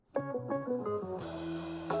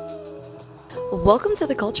Welcome to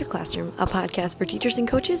The Culture Classroom, a podcast for teachers and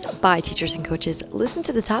coaches by teachers and coaches. Listen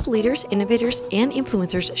to the top leaders, innovators, and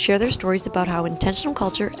influencers share their stories about how intentional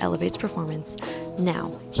culture elevates performance.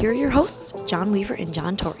 Now, here are your hosts, John Weaver and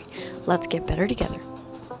John Torrey. Let's get better together.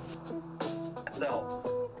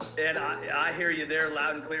 And I hear you there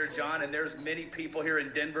loud and clear, John, and there's many people here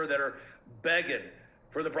in Denver that are begging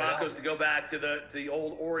for the Broncos to go back to the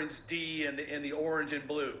old orange D and the orange and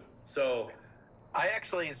blue. So I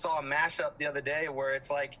actually saw a mashup the other day where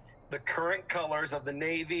it's like the current colors of the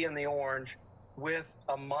navy and the orange with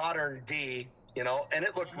a modern D, and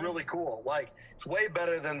it looked really cool. Like, it's way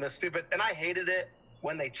better than the stupid, and I hated it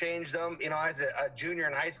when they changed them. I was a junior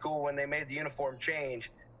in high school when they made the uniform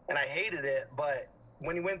change, and I hated it, but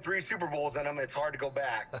when you win 3 Super Bowls in them, it's hard to go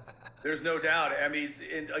back. There's no doubt. I mean,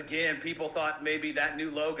 again, people thought maybe that new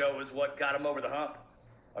logo was what got them over the hump.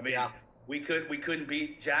 I mean, yeah. We couldn't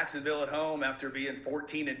beat Jacksonville at home after being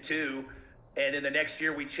 14-2, and then the next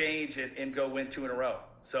year we change and go win 2 in a row.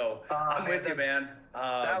 So I'm with you, man.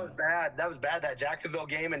 That was bad. That Jacksonville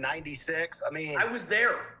game in '96. I mean, I was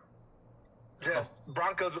there. Just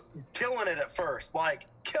Broncos killing it at first, like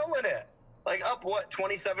killing it. Like up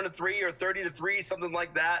 27-3 or 30-3, something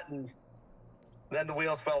like that, and then the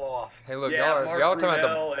wheels fell off. Hey, look, y'all talking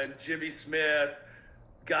about and Jimmy Smith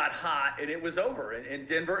got hot, and it was over in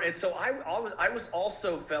Denver. And so I was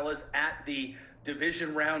also, fellas, at the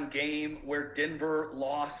division round game where Denver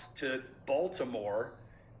lost to Baltimore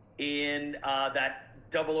in that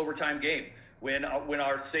double overtime game. When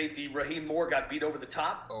our safety, Raheem Moore, got beat over the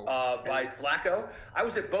top by Flacco. I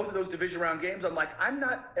was at both of those division round games. I'm like, I'm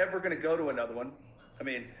not ever going to go to another one. I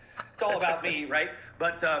mean, it's all about me, right?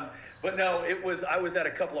 But no, I was at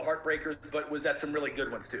a couple of heartbreakers, but was at some really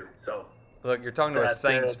good ones too. So look, you're talking to a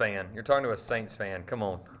Saints fan. You're talking to a Saints fan. Come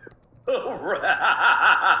on. Well,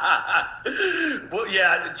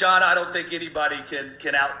 yeah, John, I don't think anybody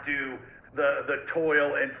can outdo the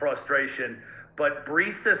toil and frustration. But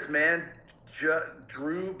Brees, man,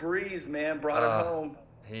 Drew Brees, man, brought it home.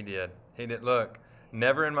 He did. Look,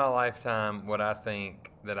 never in my lifetime would I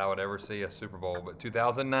think that I would ever see a Super Bowl, but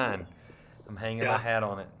 2009, I'm hanging my hat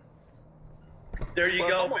on it. There you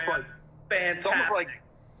go, man. Fantastic. It's almost like,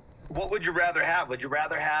 what would you rather have? Would you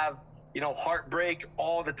rather have, heartbreak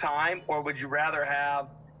all the time, or would you rather have,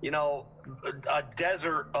 a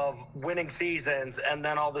desert of winning seasons and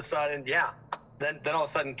then all of a sudden, then all of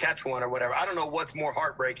a sudden catch one or whatever? I don't know what's more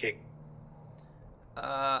heartbreaking.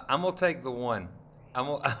 I'm gonna take the one.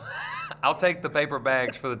 I'll take the paper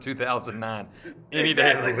bags for the 2009 any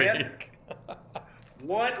day of the week.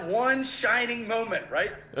 One shining moment,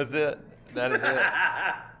 right? That's it. That is it.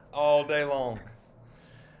 All day long.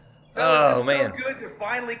 Fellas, it's so good to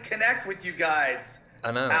finally connect with you guys.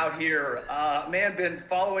 I know. Out here, man, been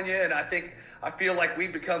following you, and I feel like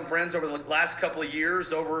we've become friends over the last couple of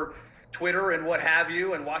years over Twitter and what have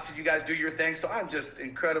you, and watching you guys do your thing. So I'm just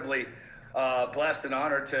incredibly blessed and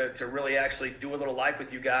honored to really actually do a little life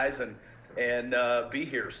with you guys and be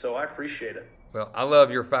here. So I appreciate it. Well, I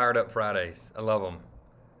love your Fired Up Fridays. I love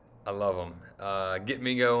them. Get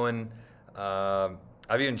me going.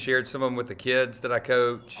 I've even shared some of them with the kids that I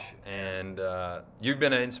coach, and you've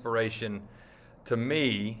been an inspiration to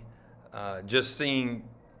me, just seeing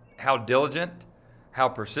how diligent, how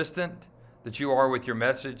persistent that you are with your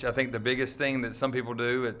message. I think the biggest thing that some people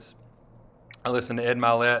do, I listened to Ed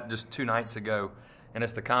Mylett just 2 nights ago, and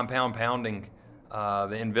it's the compound pounding,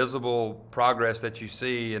 the invisible progress that you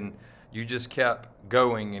see, and you just kept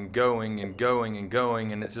going and going and going and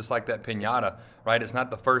going, and it's just like that piñata, right? It's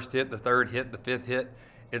not the first hit, the third hit, the 5th hit.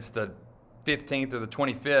 It's the 15th or the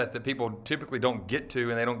 25th that people typically don't get to,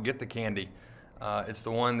 and they don't get the candy. It's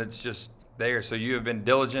the one that's just there. So you have been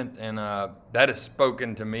diligent, and that has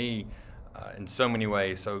spoken to me in so many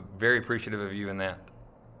ways. So very appreciative of you in that.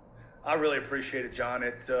 I really appreciate it, John.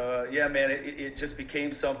 It just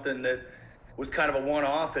became something that was kind of a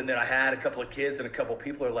one-off, and then I had a couple of kids and a couple of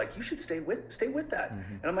people are like, you should stay with that.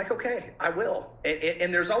 Mm-hmm. And I'm like, okay, I will.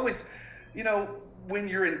 And there's always, when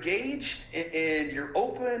you're engaged and you're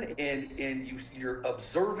open and you're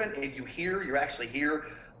observant and you're actually here.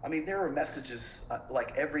 I mean, there are messages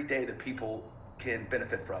like every day that people can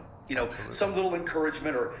benefit from, Absolutely. Some little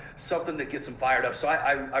encouragement or something that gets them fired up. So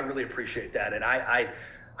I really appreciate that. And I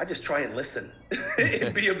just try and listen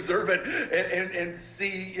and be observant and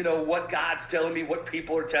see, what God's telling me, what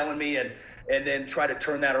people are telling me, and then try to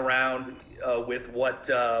turn that around with what's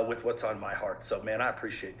on my heart. So, man, I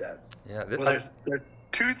appreciate that. Yeah. There's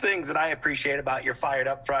 2 things that I appreciate about your Fired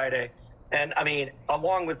Up Friday. And I mean,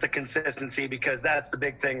 along with the consistency, because that's the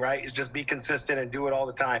big thing, right? Is just be consistent and do it all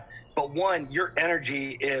the time. But one, your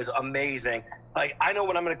energy is amazing. Like, I know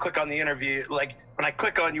when I'm going to click on the interview, like when I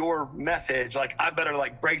click on your message, like I better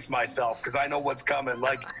like brace myself because I know what's coming.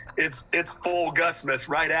 Like it's full Gusmus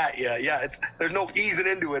right at you. Yeah. There's no easing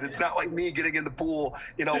into it. It's not like me getting in the pool,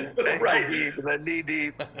 right deep and then knee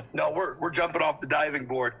deep. No, we're jumping off the diving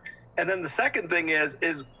board. And then the second thing is,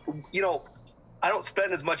 I don't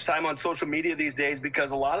spend as much time on social media these days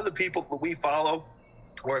because a lot of the people that we follow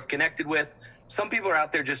or have connected with, some people are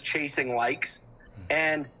out there just chasing likes,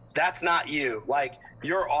 and that's not you. Like,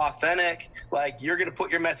 you're authentic. Like, you're going to put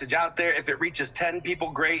your message out there. If it reaches 10 people,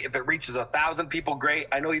 great. If it reaches 1,000 people, great.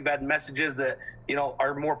 I know you've had messages that,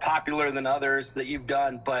 are more popular than others that you've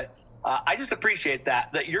done, but I just appreciate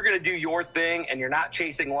that you're going to do your thing and you're not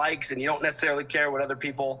chasing likes and you don't necessarily care what other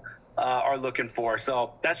people are looking for.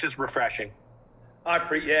 So that's just refreshing.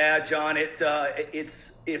 Yeah, John, it's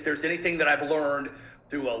if there's anything that I've learned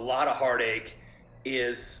through a lot of heartache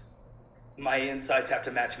is my insides have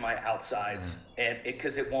to match my outsides, and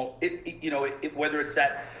because it won't, whether it's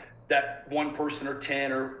that one person or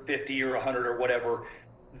 10 or 50 or 100 or whatever,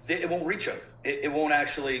 it won't reach them. It won't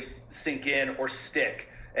actually sink in or stick.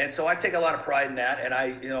 And so I take a lot of pride in that, and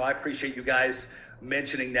I appreciate you guys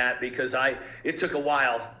mentioning that because it took a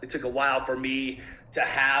while. It took a while for me to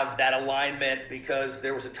have that alignment because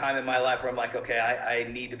there was a time in my life where I'm like, okay, I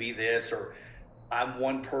need to be this, or I'm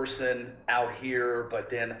one person out here, but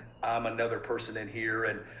then I'm another person in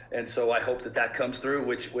here. And so I hope that comes through,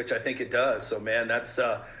 which I think it does. So man, that's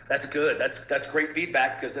good. That's great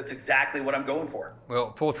feedback because that's exactly what I'm going for.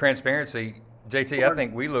 Well, full transparency, JT, I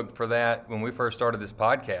think we looked for that when we first started this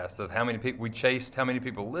podcast of how many people we chased, how many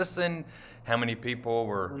people listened, how many people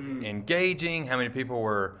were engaging, how many people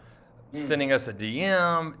were sending us a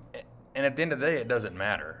DM. And at the end of the day, it doesn't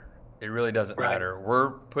matter. It really doesn't matter. We're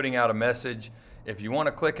putting out a message. If you want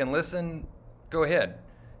to click and listen, go ahead.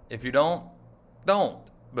 If you don't.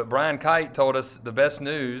 But Brian Kite told us the best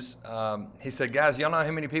news. He said, guys, y'all know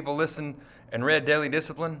how many people listened and read Daily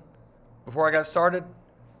Discipline before I got started?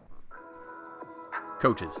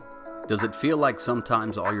 Coaches, does it feel like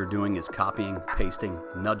sometimes all you're doing is copying, pasting,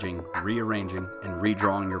 nudging, rearranging, and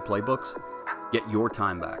redrawing your playbooks? Get your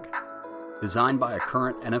time back. Designed by a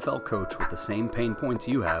current NFL coach with the same pain points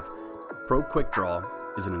you have, Pro Quick Draw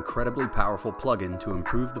is an incredibly powerful plugin to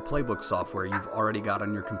improve the playbook software you've already got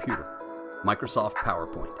on your computer, Microsoft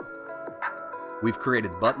PowerPoint. We've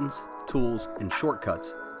created buttons, tools, and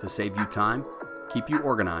shortcuts to save you time, keep you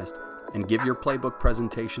organized, and give your playbook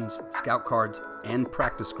presentations, scout cards, and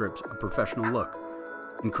practice scripts a professional look,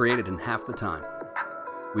 and created in half the time.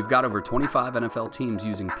 We've got over 25 NFL teams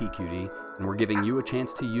using PQD, and we're giving you a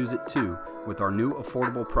chance to use it too with our new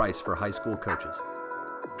affordable price for high school coaches.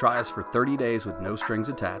 Try us for 30 days with no strings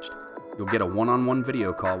attached. You'll get a one-on-one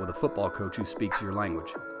video call with a football coach who speaks your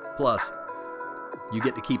language. Plus, you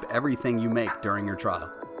get to keep everything you make during your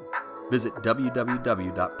trial. Visit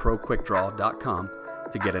www.proquickdraw.com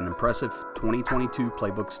to get an impressive 2022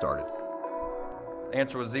 playbook started. The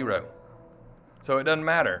answer was 0. So it doesn't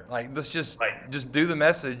matter. Like, let's just do the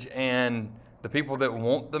message, and the people that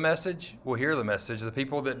want the message will hear the message. The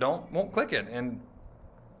people that don't won't click it. And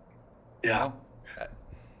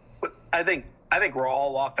I think we're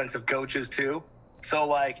all offensive coaches too. So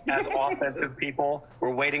like as offensive people,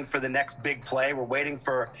 we're waiting for the next big play. We're waiting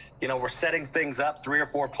for, we're setting things up 3 or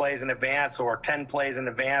 4 plays in advance or 10 plays in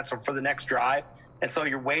advance or for the next drive. And so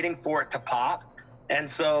you're waiting for it to pop. And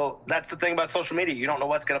so that's the thing about social media. You don't know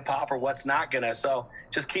what's going to pop or what's not going to. So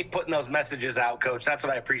just keep putting those messages out, Coach. That's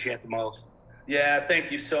what I appreciate the most. Yeah,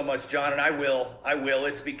 thank you so much, John. And I will.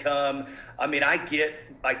 It's become, I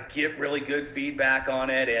get really good feedback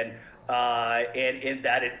on it, and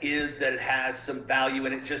that it has some value,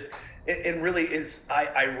 and it really is.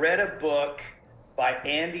 I read a book by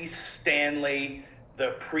Andy Stanley,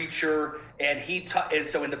 the preacher, and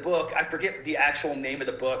so in the book, I forget the actual name of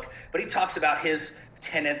the book, but he talks about his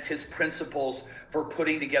tenets, his principles for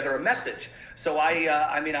putting together a message. So I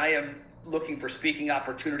am looking for speaking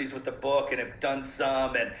opportunities with the book, and have done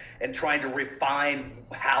some, and trying to refine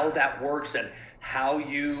how that works and how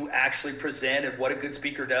you actually present and what a good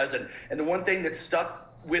speaker does. And the one thing that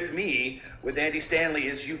stuck with me with Andy Stanley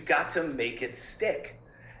is you've got to make it stick.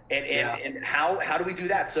 And how do we do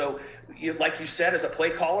that? So like you said, as a play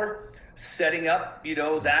caller, setting up,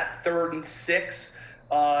 that 3rd and 6,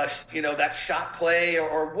 that shot play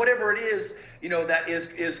or whatever it is, that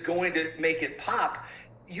is going to make it pop.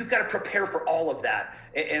 You've got to prepare for all of that.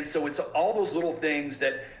 And so it's all those little things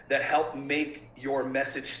that help make your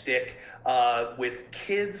message stick with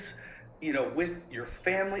kids, with your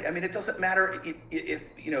family. I mean, it doesn't matter if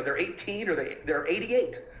they're 18 or they're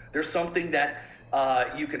 88. There's something that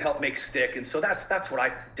you can help make stick, and so that's what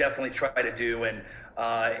I definitely try to do, and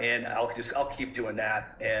I'll keep doing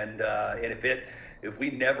that. And if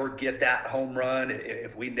we never get that home run,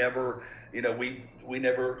 if we never we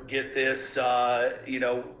never get this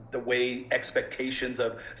the way expectations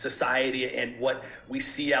of society and what we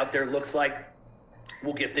see out there looks like,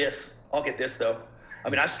 we'll get this. I'll get this though. I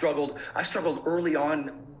mean, I struggled early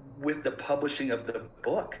on with the publishing of the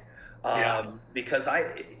book because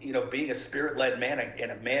being a spirit-led man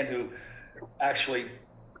and a man who actually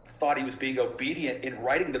thought he was being obedient in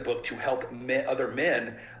writing the book to help other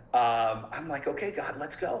men. I'm like, okay, God,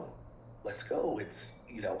 let's go. It's,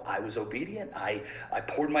 I was obedient. I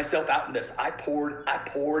poured myself out in this. I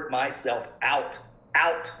poured myself out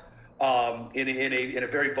in a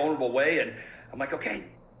very vulnerable way. And I'm like, okay,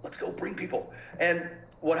 let's go bring people. And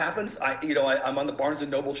what happens? I'm on the Barnes &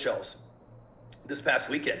 Noble shelves this past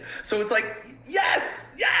weekend. So it's like, yes,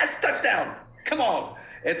 touchdown. Come on.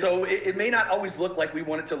 And so it may not always look like we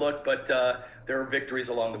want it to look, but there are victories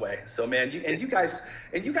along the way. So man, you guys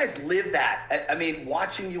live that. I mean,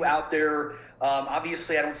 watching you out there,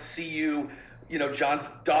 obviously I don't see you, John's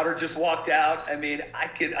daughter just walked out. I mean, I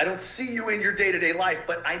don't see you in your day-to-day life,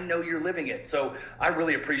 but I know you're living it. So I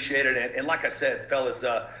really appreciate it. And like I said, fellas,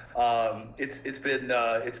 it's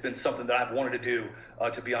been something that I've wanted to do,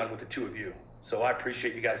 to be on with the two of you. So I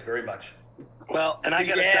appreciate you guys very much. Well, and I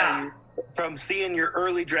got to tell you, from seeing your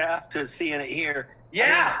early draft to seeing it here.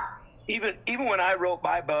 Yeah. I mean, even when I wrote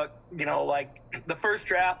my book, like the first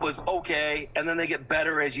draft was okay, and then they get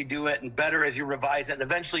better as you do it and better as you revise it, and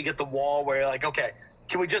eventually you get the wall where you're like, okay,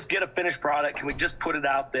 can we just get a finished product? Can we just put it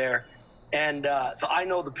out there? And so I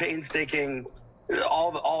know the painstaking,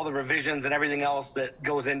 all the revisions and everything else that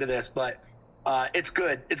goes into this, but it's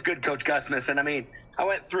good. It's good, Coach Gusmus. And I mean, I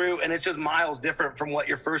went through, and it's just miles different from what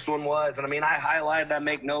your first one was. And I mean, I highlighted, I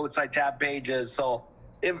make notes, I tab pages. So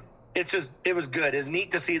it was good. It's neat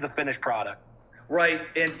to see the finished product. Right.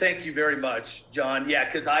 And thank you very much, John. Yeah.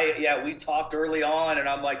 Cause we talked early on, and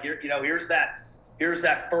I'm like, here's that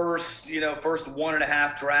first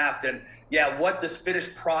 1.5 draft. And what this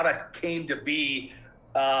finished product came to be,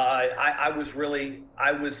 I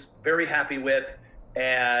was very happy with,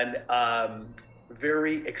 and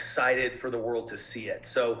very excited for the world to see it.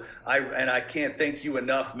 So I can't thank you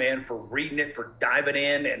enough, man, for reading it, for diving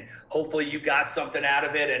in, and hopefully you got something out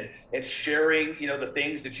of it, and sharing, the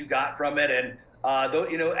things that you got from it. And though,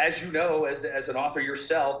 as as an author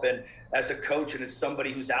yourself, and as a coach, and as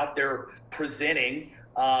somebody who's out there presenting,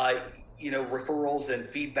 referrals and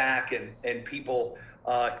feedback and people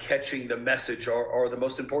catching the message are the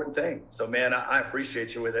most important thing. So man, I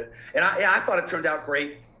appreciate you with it. And I thought it turned out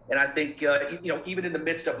great. And I think, even in the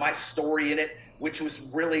midst of my story in it, which was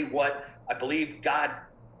really what I believe God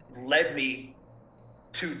led me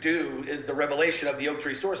to do, is the revelation of the Oak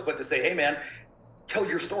Tree Source, but to say, hey man, tell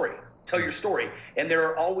your story. And there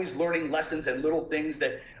are always learning lessons and little things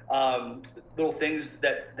that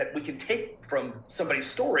we can take from somebody's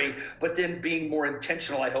story, but then being more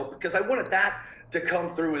intentional, I hope, because I wanted that to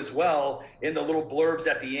come through as well in the little blurbs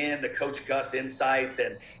at the end, the Coach Gus insights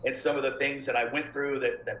and some of the things that I went through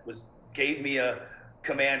that gave me a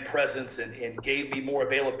command presence and gave me more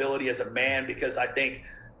availability as a man, because I think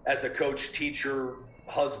as a coach, teacher,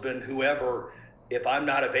 husband, whoever, if we're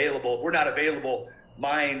not available,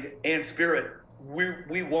 mind and spirit,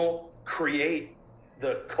 we won't create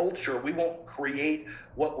the culture. We won't create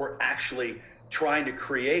what we're actually trying to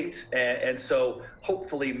create. And so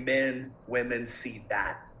hopefully women see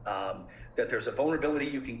that there's a vulnerability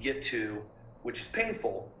you can get to, which is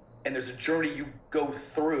painful, and there's a journey you go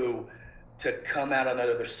through to come out on the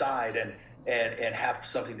other side and have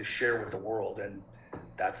something to share with the world. And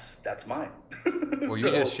that's mine. Well, you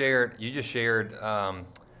just shared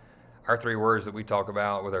our 3 words that we talk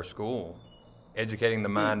about with our school: educating the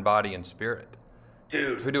mind, body, and spirit.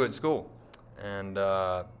 Dude, we do it at school. And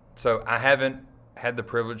so I haven't had the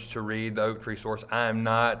privilege to read the Oak Tree Source. I am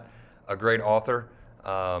not a great author.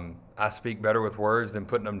 I speak better with words than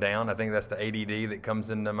putting them down. I think that's the ADD that comes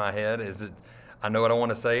into my head. I know what I want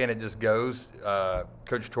to say, and it just goes.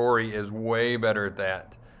 Coach Torrey is way better at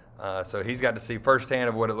that. So he's got to see firsthand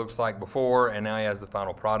of what it looks like before, and now he has the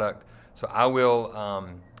final product. So I will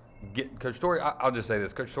get Coach Torrey. I'll just say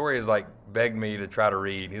this: Coach Torrey has begged me to try to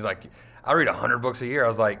read. He's like, I read 100 books a year. I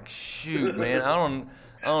was like, shoot, man, I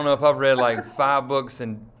don't know if I've read 5 books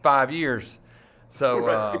in 5 years. So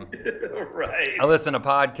right. I listen to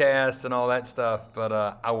podcasts and all that stuff, but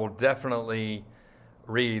I will definitely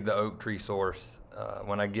read the Oak Tree Source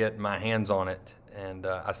when I get my hands on it. and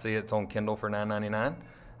I see it's on Kindle for $9.99.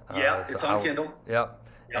 Yeah, it's on Kindle. Yep.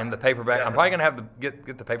 Yeah, and the paperback. definitely. I'm probably gonna have to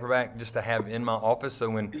get the paperback just to have in my office. So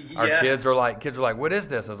when our Yes. kids are like, what is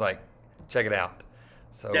this? I was like, check it out.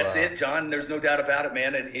 So That's it, John. There's no doubt about it,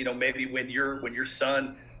 man. And maybe when your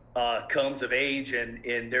son comes of age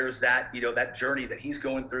and there's that that journey that he's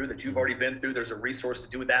going through that you've already been through, there's a resource to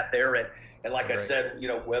do with that there. And like I said,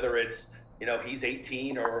 whether it's he's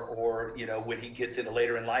 18 or when he gets into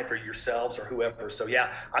later in life, or yourselves or whoever. So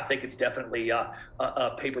yeah, I think it's definitely a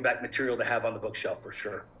paperback material to have on the bookshelf for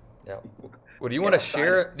sure. Yeah. Well, do you want to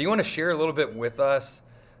share? Do you want to share a little bit with us,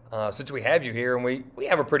 since we have you here, and we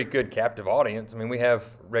have a pretty good captive audience. I mean, we have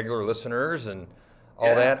regular listeners and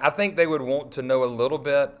all that. I think they would want to know a little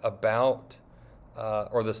bit about,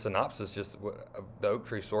 or the synopsis, just of the Oak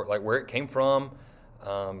Tree Sword, like where it came from,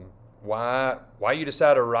 why you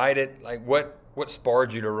decided to write it, like what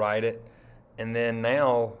spurred you to write it, and then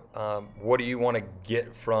now, what do you want to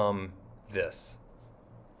get from this?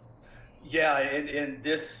 Yeah,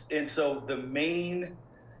 and so the main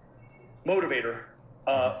motivator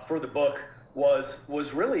for the book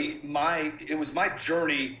was really my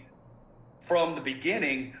journey from the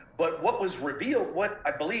beginning, but what was revealed, what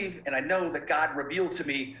I believe and I know that God revealed to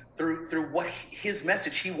me through what his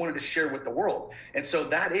message he wanted to share with the world. And so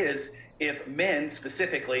that is, if men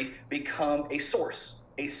specifically become a source,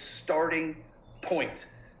 a starting point,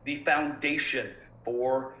 the foundation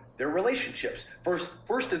for their relationships,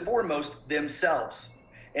 first and foremost themselves.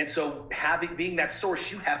 And so being that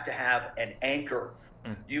source, you have to have an anchor.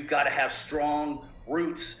 You've got to have strong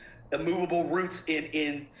roots, immovable roots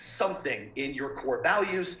in something, in your core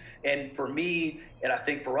values. And for me, and I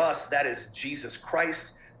think for us, that is Jesus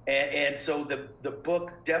Christ. And so the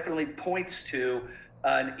book definitely points to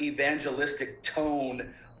an evangelistic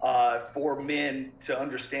tone for men to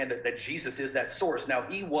understand that Jesus is that source. Now,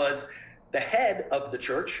 he was the head of the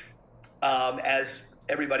church. As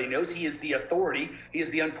everybody knows, he is the authority. He is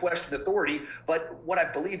the unquestioned authority. But what I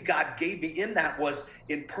believe God gave me in that was,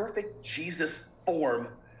 in perfect Jesus form,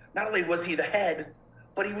 not only was he the head,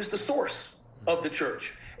 but he was the source of the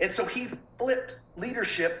church. And so he flipped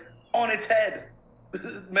leadership on its head,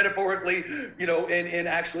 metaphorically, and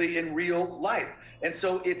actually in real life. And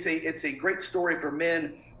so it's a great story for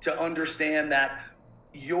men to understand that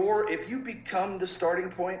if you become the starting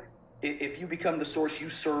point, if you become the source, you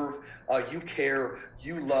serve, you care,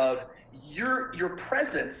 you love, your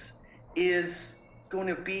presence is going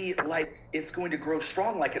to be like, it's going to grow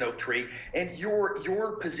strong like an oak tree. And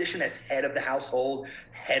your position as head of the household,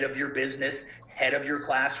 head of your business, head of your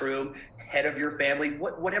classroom, head of your family,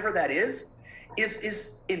 whatever that is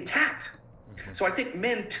intact. So I think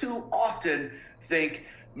men too often think,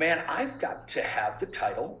 man, I've got to have the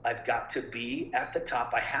title. I've got to be at the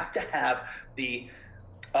top. I have to have the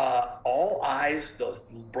all eyes, those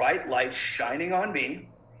bright lights shining on me.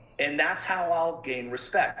 And that's how I'll gain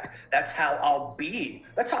respect. That's how I'll be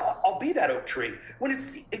that oak tree. When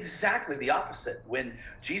it's exactly the opposite. When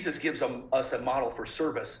Jesus gives us a model for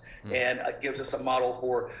service and gives us a model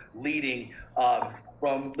for leading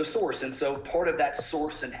from the source. And so part of that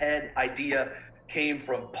source and head idea came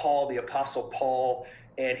from Paul, the Apostle Paul,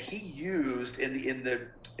 and he used in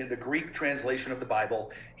the Greek translation of the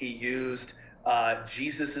Bible, he used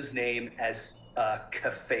Jesus's name as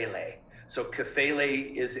Kephale. So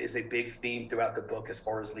Kephale is a big theme throughout the book as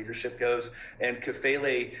far as leadership goes. And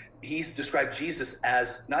Kephale, he's described Jesus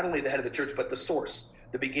as not only the head of the church, but the source,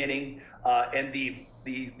 the beginning, and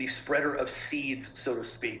the spreader of seeds, so to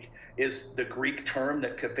speak, is the Greek term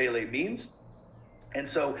that Kephale means. And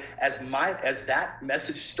so as that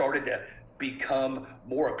message started to become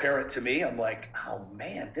more apparent to me, I'm like, oh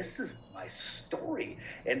man, this is my story.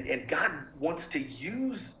 And God wants to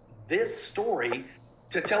use this story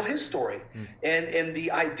to tell his story. And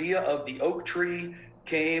the idea of the oak tree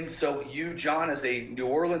came. So you, John, as a New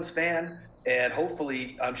Orleans fan, and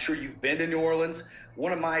hopefully I'm sure you've been to New Orleans,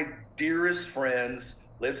 one of my dearest friends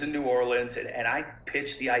lives in New Orleans, and I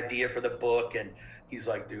pitched the idea for the book, and he's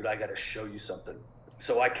like, dude, I got to show you something.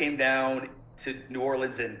 So I came down to New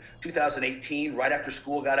Orleans in 2018, right after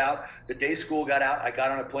school got out. The day school got out, I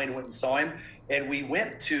got on a plane and went and saw him. And we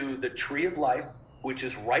went to the Tree of Life, which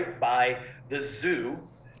is right by the zoo.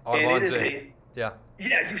 And it is yeah,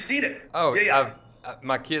 you've seen it. Oh, yeah.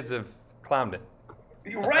 My kids have climbed it.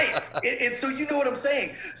 Right. And so you know what I'm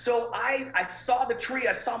saying. So I saw the tree,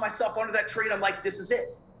 I saw myself under that tree, and I'm like, this is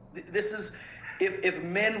it. This is, if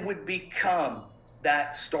men would become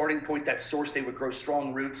that starting point, that source, they would grow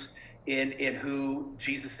strong roots in who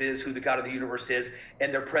Jesus is, who the God of the universe is,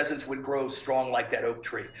 and their presence would grow strong like that oak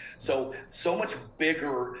tree. So much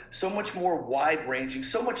bigger, so much more wide ranging,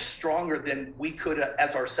 so much stronger than we could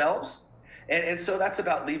as ourselves. And so that's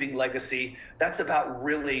about leaving legacy. That's about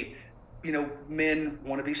really, men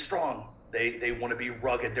want to be strong. They want to be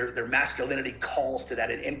rugged. Their masculinity calls to that.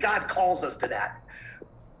 And God calls us to that.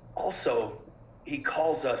 Also, he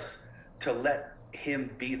calls us to let him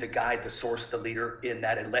be the guide, the source, the leader in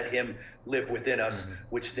that, and let him live within us,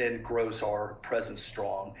 which then grows our presence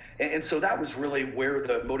strong. And so that was really where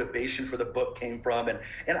the motivation for the book came from.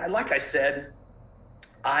 And like I said,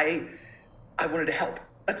 I wanted to help.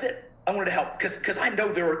 That's it. I wanted to help because I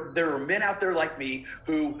know there are men out there like me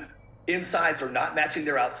who insides are not matching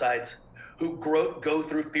their outsides, who go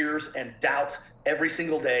through fears and doubts every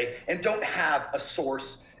single day and don't have a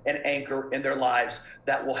source and anchor in their lives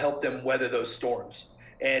that will help them weather those storms.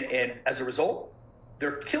 And as a result,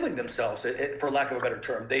 they're killing themselves, for lack of a better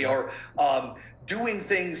term. They are doing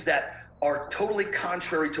things that are totally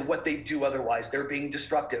contrary to what they do otherwise. They're being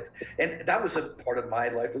destructive. And that was a part of my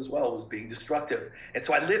life as well, was being destructive. And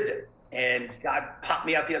so I lived it. And God popped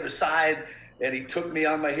me out the other side, and he took me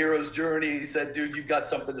on my hero's journey. He said, dude, you've got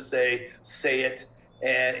something to say it.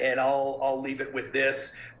 And I'll leave it with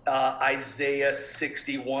this. Isaiah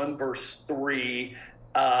 61 verse 3,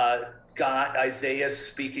 Isaiah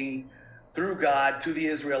speaking through God to the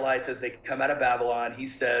Israelites as they come out of Babylon. He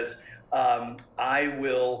says, Isaiah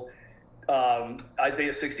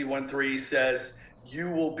 61:3 says, you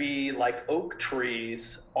will be like oak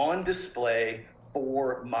trees on display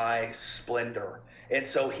for my splendor. And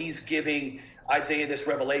so he's giving Isaiah this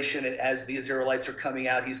revelation, and as the Israelites are coming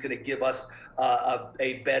out, he's going to give us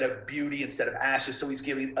a bed of beauty instead of ashes. So he's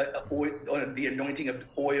giving the anointing of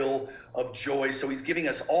oil of joy. So he's giving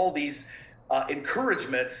us all these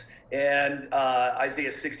encouragements, and Isaiah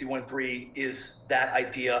 61:3 is that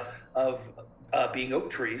idea of being oak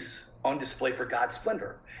trees on display for God's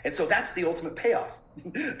splendor. And so that's the ultimate payoff.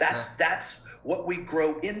 That's what we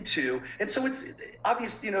grow into. And so it's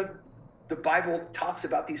obvious, the Bible talks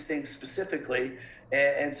about these things specifically.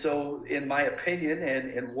 And so in my opinion,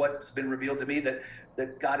 and what's been revealed to me,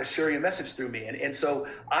 that God is sharing a message through me. And so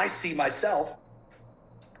I see myself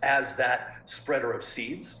as that spreader of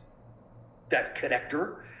seeds, that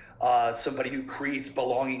connector, somebody who creates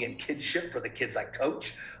belonging and kinship for the kids I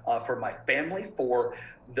coach, for my family, for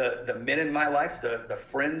the men in my life, the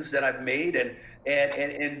friends that I've made.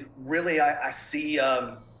 And really I see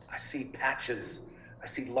patches, I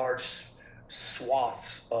see large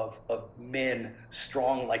swaths of men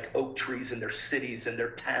strong like oak trees in their cities and their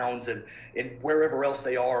towns and wherever else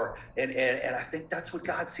they are. And I think that's what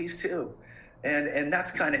God sees too. And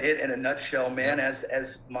that's kind of it in a nutshell, man.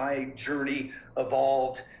 As my journey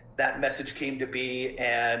evolved, that message came to be,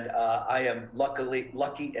 and I am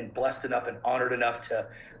lucky and blessed enough and honored enough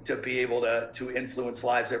to be able to influence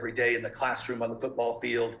lives every day in the classroom, on the football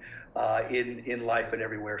field, in life and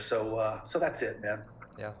everywhere. So that's it, man.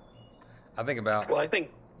 Yeah. I think about. Well,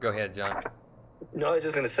 Go ahead, John. No, I was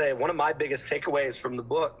just going to say, one of my biggest takeaways from the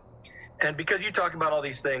book, and because you talk about all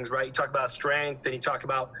these things, right? You talk about strength, and you talk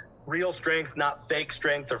about real strength, not fake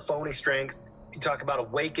strength or phony strength. You talk about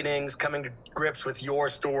awakenings, coming to grips with your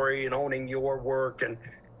story and owning your work and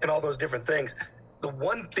all those different things. The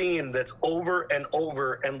one theme that's over and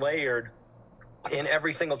over and layered in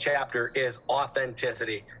every single chapter is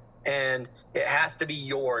authenticity. And it has to be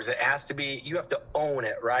yours. It has to be, you have to own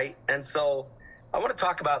it, right? And so I want to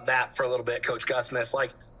talk about that for a little bit, Coach Gus Smith.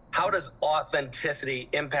 Like, how does authenticity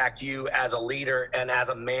impact you as a leader and as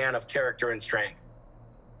a man of character and strength?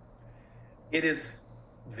 It is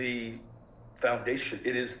the foundation.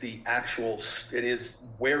 It is it is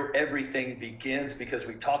where everything begins, because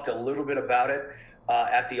we talked a little bit about it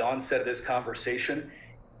at the onset of this conversation.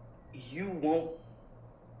 You won't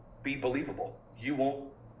be believable. You won't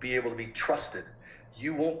be able to be trusted.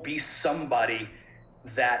 You won't be somebody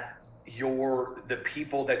that the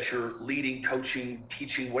people that you're leading, coaching,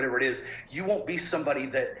 teaching, whatever it is, you won't be somebody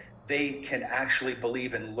that they can actually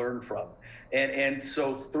believe and learn from. And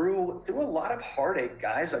so through a lot of heartache,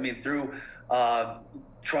 guys, I mean, through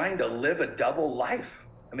trying to live a double life.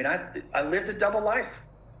 I mean, I lived a double life.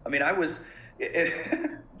 I mean, it's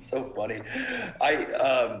so funny.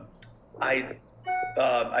 I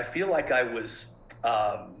feel like I was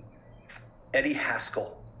Eddie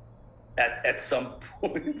Haskell at some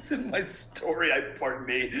points in my story. Pardon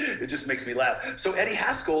me, it just makes me laugh. So Eddie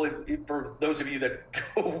Haskell, for those of you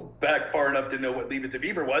that go back far enough to know what Leave It to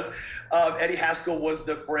Beaver was, Eddie Haskell was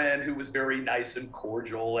the friend who was very nice and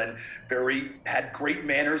cordial and had great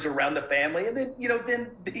manners around the family. And then,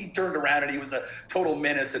 then he turned around and he was a total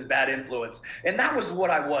menace and bad influence. And that was what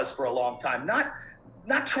I was for a long time.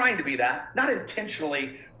 Not trying to be that, not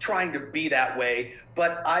intentionally trying to be that way,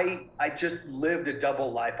 but I just lived a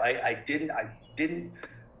double life. I didn't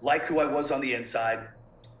like who I was on the inside.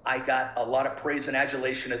 I got a lot of praise and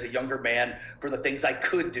adulation as a younger man for the things I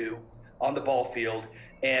could do on the ball field,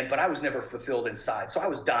 but I was never fulfilled inside. So I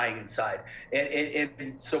was dying inside.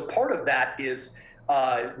 And so part of that is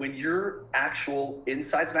when your actual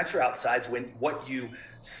insides match your outsides, when what you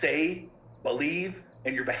say, believe,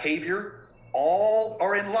 and your behavior all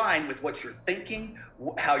are in line with what you're thinking,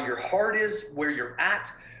 how your heart is, where you're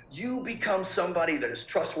at, you become somebody that is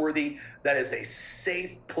trustworthy, that is a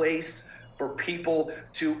safe place for people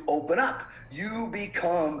to open up. You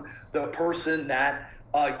become the person that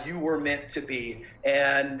you were meant to be.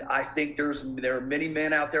 And I think there are many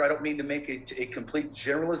men out there. I don't mean to make a complete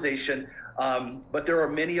generalization, but there are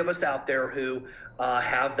many of us out there who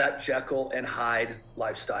have that Jekyll and Hyde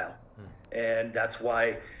lifestyle. And that's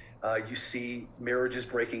why you see marriages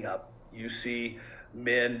breaking up. You see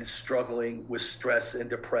men struggling with stress and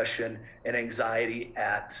depression and anxiety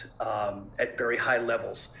at very high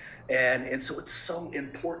levels. And so it's so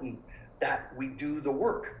important that we do the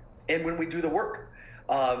work. And when we do the work,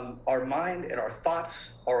 our mind and our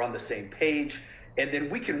thoughts are on the same page. And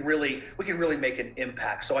then we can really make an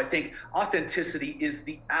impact. So I think authenticity is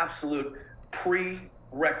the absolute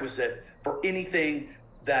prerequisite for anything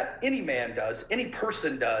that any man does, any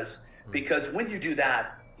person does, because when you do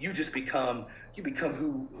that, you become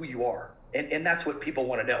who you are. And that's what people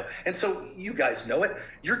want to know. And so you guys know it,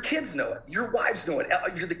 your kids know it, your wives know it,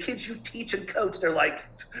 you're the kids you teach and coach. They're like,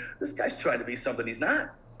 this guy's trying to be something he's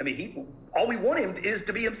not. I mean, all we want him is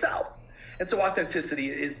to be himself. And so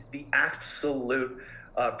authenticity is the absolute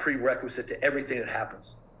prerequisite to everything that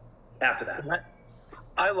happens after that.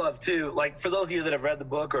 I love too, like for those of you that have read the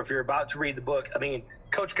book, or if you're about to read the book, I mean,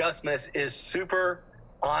 Coach Gusmus is super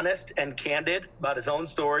honest and candid about his own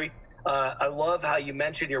story. I love how you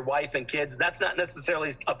mentioned your wife and kids. That's not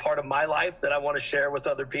necessarily a part of my life that I want to share with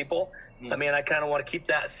other people. I mean, I kind of want to keep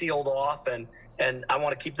that sealed off and I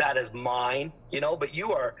want to keep that as mine, but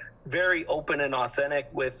you are very open and authentic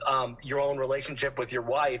with your own relationship with your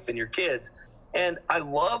wife and your kids. And I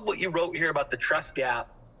love what you wrote here about the trust gap.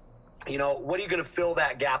 What are you going to fill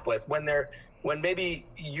that gap with when maybe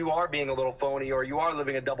you are being a little phony, or you are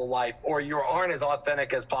living a double life, or you aren't as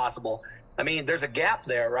authentic as possible? I mean, there's a gap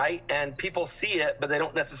there, right? And people see it, but they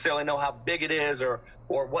don't necessarily know how big it is or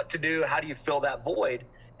what to do. How do you fill that void?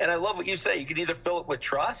 And I love what you say. You can either fill it with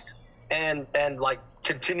trust and like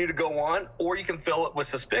continue to go on, or you can fill it with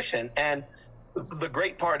suspicion. And the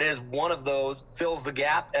great part is one of those fills the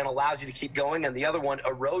gap and allows you to keep going, and the other one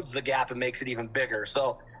erodes the gap and makes it even bigger.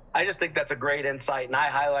 So I just think that's a great insight, and I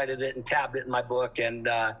highlighted it and tabbed it in my book. And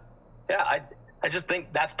I just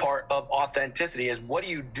think that's part of authenticity, is what do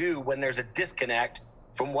you do when there's a disconnect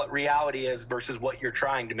from what reality is versus what you're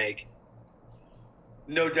trying to make?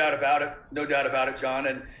 No doubt about it,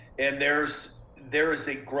 John. And there is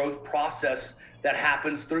a growth process that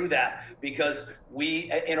happens through that, because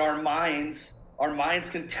we, in our minds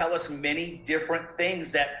can tell us many different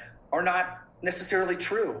things that are not necessarily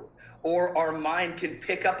true, or our mind can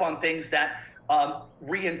pick up on things that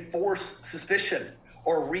reinforce suspicion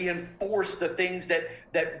or reinforce the things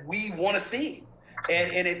that we want to see.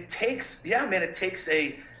 And it takes,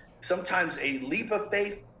 sometimes a leap of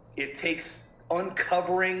faith. It takes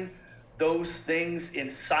uncovering those things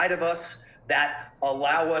inside of us that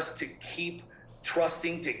allow us to keep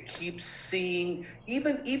trusting, to keep seeing,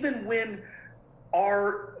 even when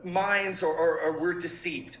our minds or we're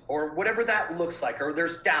deceived, or whatever that looks like, or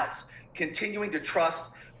there's doubts, continuing to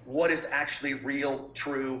trust what is actually real,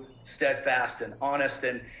 true, steadfast, and honest.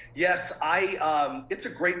 And yes, it's a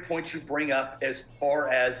great point you bring up, as far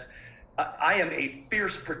as I am a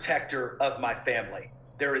fierce protector of my family.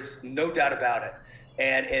 There is no doubt about it.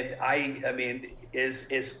 And I mean,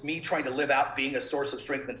 is me trying to live out being a source of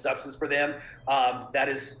strength and substance for them.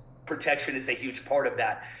 Protection is a huge part of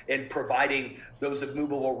that, and providing those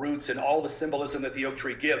immovable roots and all the symbolism that the oak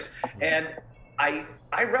tree gives. And I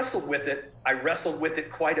wrestled with it. I wrestled with it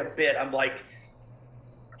quite a bit. I'm like,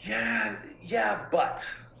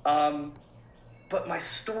 but my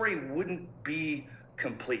story wouldn't be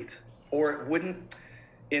complete, or it wouldn't,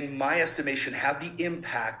 in my estimation, have the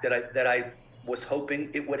impact that was hoping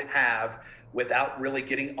it would have without really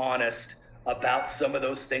getting honest about some of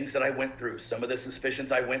those things that I went through, some of the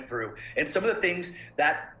suspicions I went through, and some of the things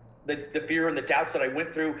that the fear and the doubts that I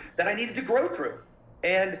went through that I needed to grow through.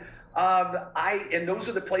 And and those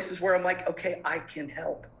are the places where I'm like, okay, I can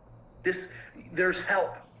help. There's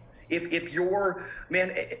help. If you're,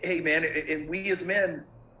 man, hey man, and we as men,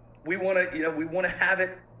 we want to have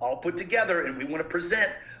it all put together, and we want to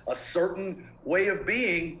present a certain way of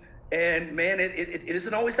being. And man, it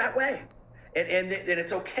isn't always that way. And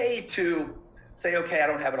it's okay to say, okay, I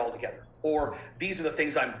don't have it all together, or these are the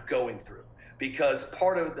things I'm going through. Because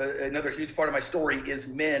another huge part of my story is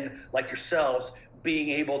men like yourselves being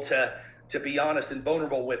able to be honest and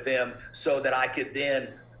vulnerable with them, so that I could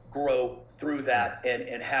then grow through that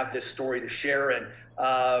and have this story to share. And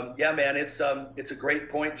yeah, man, it's a great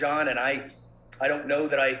point, John. And I don't know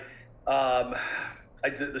that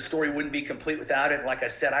the story wouldn't be complete without it. And like I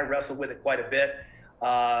said, I wrestled with it quite a bit.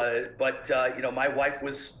 But my wife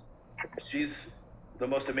she's the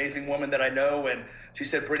most amazing woman that I know. And she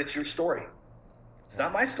said, Britt, it's your story. It's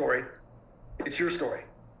not my story. It's your story.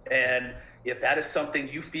 And if that is something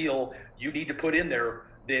you feel you need to put in there,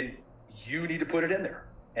 then you need to put it in there.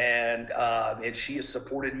 And she has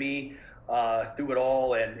supported me through it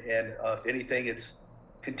all. And if anything, it's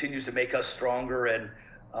continues to make us stronger. And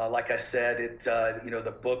like I said,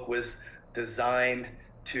 the book was designed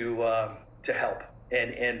to help.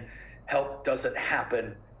 And help doesn't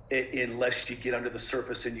happen unless you get under the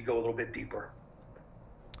surface and you go a little bit deeper.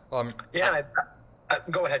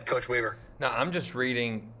 Go ahead, Coach Weaver. No, I'm just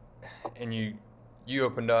reading, and you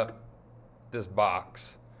opened up this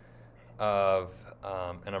box of,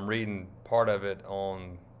 and I'm reading part of it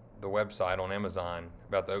on the website on Amazon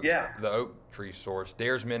about the oak tree source.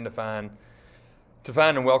 Dares men to find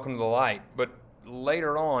and welcome to the light. But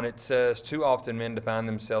later on, it says, too often men define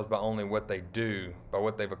themselves by only what they do, by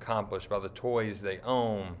what they've accomplished, by the toys they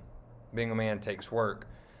own. Being a man takes work.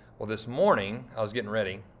 Well, this morning, I was getting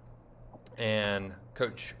ready, and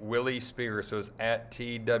Coach Willie Spears, so it's at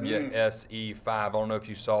TWSE5. I don't know if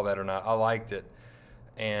you saw that or not. I liked it,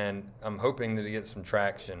 and I'm hoping that it gets some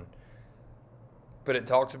traction. But it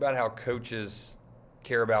talks about how coaches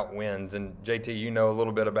care about wins. And JT, you know a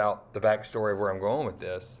little bit about the backstory of where I'm going with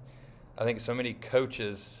this. I think so many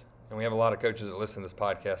coaches, and we have a lot of coaches that listen to this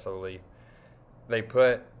podcast, I believe, they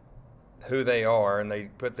put who they are and they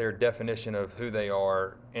put their definition of who they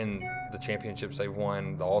are in the championships they've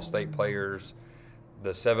won, the all-state players,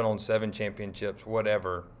 the 7-on-7 championships,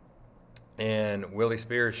 whatever. And Willie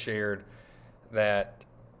Spears shared that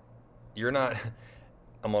you're not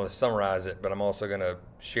 – I'm going to summarize it, but I'm also going to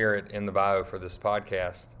share it in the bio for this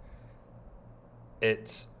podcast.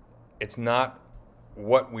 It's not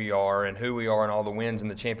what we are and who we are and all the wins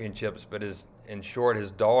and the championships, but in short,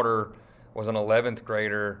 his daughter was an 11th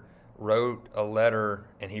grader, wrote a letter,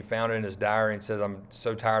 and he found it in his diary and says, I'm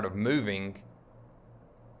so tired of moving.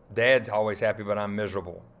 Dad's always happy, but I'm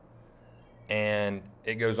miserable. And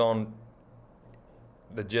it goes on,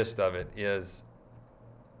 the gist of it is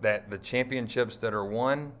that the championships that are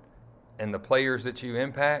won and the players that you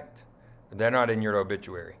impact, they're not in your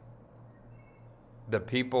obituary. The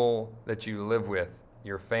people that you live with,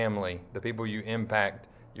 your family, the people you impact,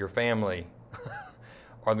 your family,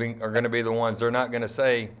 are going to be the ones. They're not going to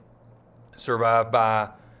say, survived by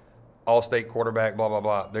all-state quarterback, blah, blah,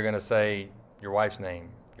 blah. They're going to say your wife's name,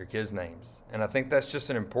 your kids' names. And I think that's just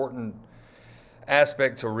an important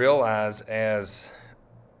aspect to realize as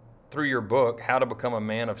through your book, How to Become a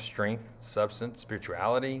Man of Strength, Substance,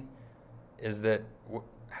 Spirituality, is that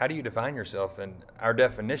how do you define yourself? And our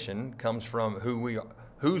definition comes from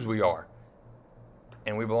whose we are.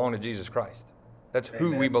 And we belong to Jesus Christ. That's Amen.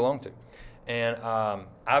 Who we belong to. And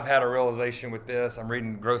I've had a realization with this. I'm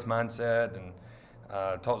reading Growth Mindset and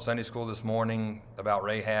taught Sunday school this morning about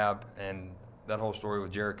Rahab and that whole story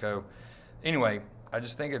with Jericho. Anyway, I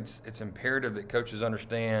just think it's imperative that coaches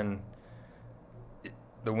understand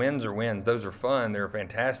the wins are wins. Those are fun. They're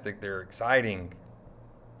fantastic. They're exciting.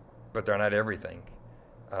 But they're not everything.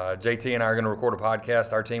 JT and I are going to record a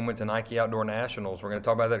podcast. Our team went to Nike Outdoor Nationals. We're going to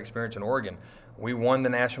talk about that experience in Oregon. We won the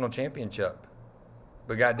national championship,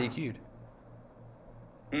 but got DQ'd.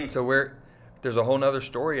 So there's a whole nother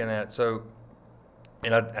story in that. So,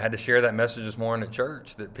 and I had to share that message this morning at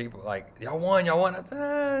church that people like, y'all won. It's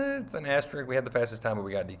an asterisk. We had the fastest time, but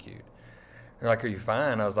we got DQ'd. They're like, are you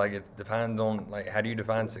fine? I was like, it depends on like how do you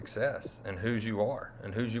define success and whose you are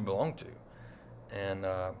and whose you belong to. And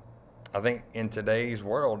I think in today's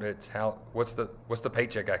world, it's what's the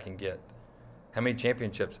paycheck I can get? How many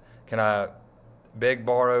championships can I beg,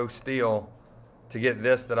 borrow, steal to get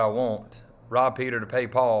this that I want? rob Peter to pay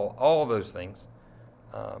Paul, all those things.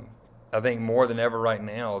 I think more than ever right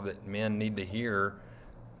now that men need to hear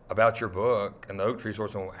about your book and the Oak Tree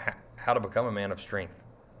Source on how to become a man of strength,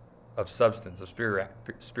 of substance, of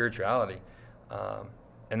spirituality,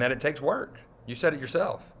 and that it takes work. You said it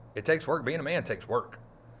yourself. It takes work. Being a man takes work.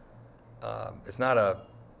 It's not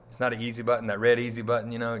an easy button, that red easy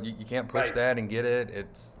button. You can't push that and get it.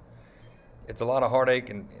 It's a lot of heartache.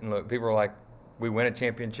 And look, people are like, we win a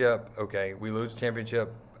championship, okay. We lose a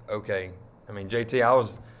championship, okay. I mean,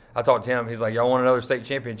 JT, I talked to him. He's like, y'all want another state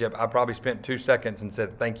championship? I probably spent 2 seconds and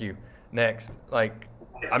said, thank you, next. Like,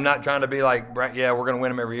 I'm not trying to be like, yeah, we're going to win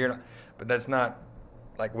them every year. But that's not,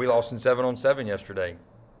 like, we lost in 7-on-7 yesterday.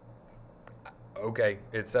 Okay,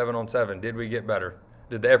 it's 7-on-7. Did we get better?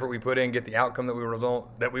 Did the effort we put in get the outcome that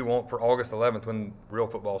we want for August 11th when real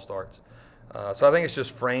football starts? So I think it's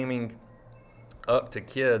just framing up to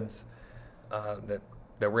kids that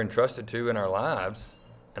we're entrusted to in our lives.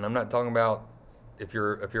 And I'm not talking about, if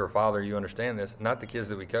you're a father, you understand this, not the kids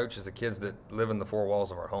that we coach, it's the kids that live in the four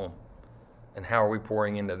walls of our home. And how are we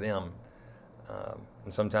pouring into them?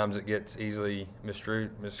 And sometimes it gets easily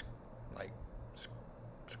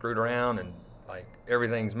screwed around, and like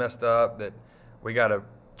everything's messed up, that we got to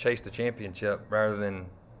chase the championship rather than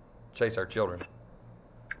chase our children.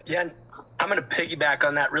 Yeah, and I'm going to piggyback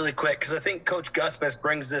on that really quick because I think Coach Gusmus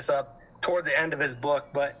brings this up toward the end of his book,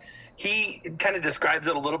 but he kind of describes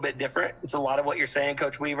it a little bit different. It's a lot of what you're saying,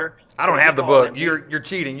 Coach Weaver. I don't have the book. You're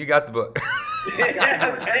cheating. You got the book.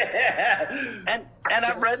 And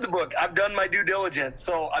I've read the book. I've done my due diligence.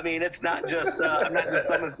 So, I mean, it's not just I'm not just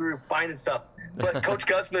thumbing through finding stuff. But Coach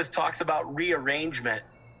Gusmus talks about rearrangement.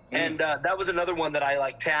 And that was another one that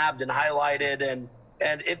I tabbed and highlighted, and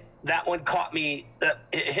that one caught me.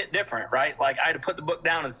 It hit different, right? Like I had to put the book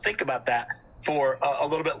down and think about that for a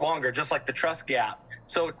little bit longer, just like the trust gap.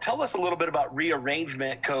 So tell us a little bit about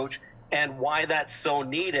rearrangement, Coach, and why that's so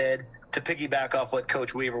needed, to piggyback off what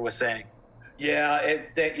Coach Weaver was saying. Yeah,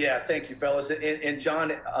 thank you, fellas. And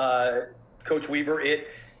John, Coach Weaver,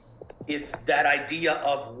 it's that idea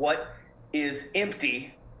of what is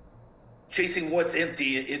empty, chasing what's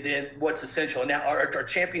empty, and then what's essential. Now, our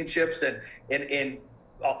championships and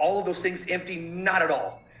all of those things empty? Not at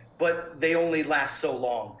all, but they only last so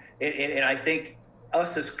long. And I think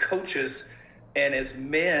us as coaches and as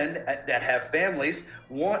men that have families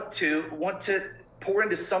want to pour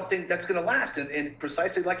into something that's going to last. And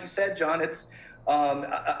precisely like you said, John, it's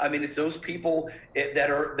it's those people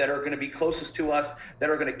that are going to be closest to us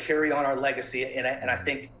that are going to carry on our legacy. And I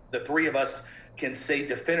think the three of us can say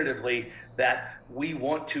definitively that we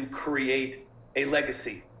want to create a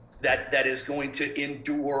legacy that is going to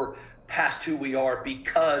endure past who we are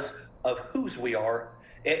because of whose we are,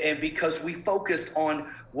 and because we focused on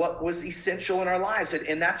what was essential in our lives.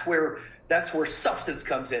 And that's where substance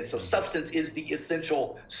comes in. So substance is the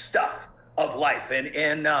essential stuff of life.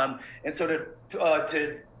 And so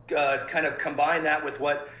to kind of combine that with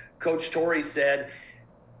what Coach Torrey said,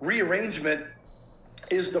 rearrangement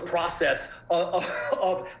is the process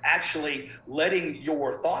of actually letting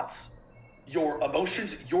your thoughts, your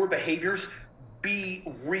emotions, your behaviors be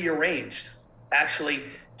rearranged, actually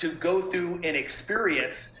to go through an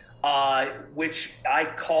experience, which I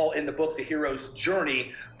call in the book the hero's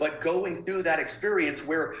journey, but going through that experience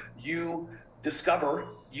where you discover,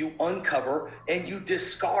 you uncover, and you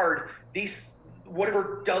discard these,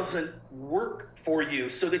 whatever doesn't work for you,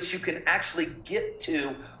 so that you can actually get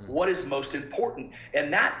to what is most important.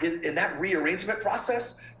 And that rearrangement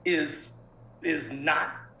process is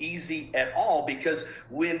not easy at all, because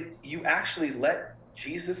when you actually let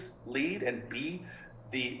Jesus lead and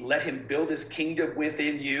let him build his kingdom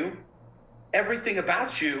within you, everything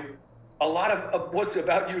about you, a lot of what's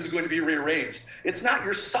about you is going to be rearranged. It's not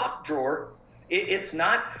your sock drawer. It's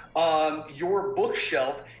not your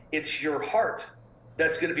bookshelf. It's your heart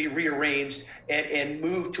that's going to be rearranged and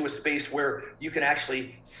moved to a space where you can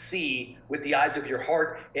actually see with the eyes of your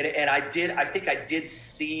heart. And I think I did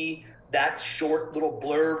see that short little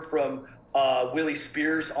blurb from Willie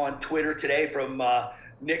Spears on Twitter today from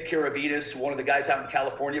Nick Karavitas, one of the guys out in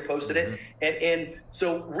California, posted it. And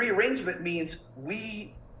so rearrangement means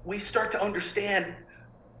we start to understand,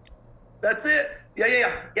 that's it.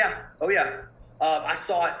 Yeah. Oh yeah. I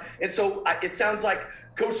saw it. And so it sounds like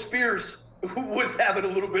Coach Spears was having a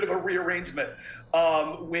little bit of a rearrangement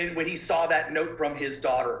when he saw that note from his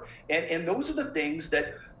daughter. And those are the things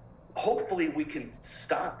that hopefully we can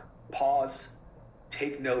stop, pause,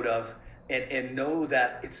 take note of, and know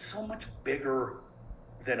that it's so much bigger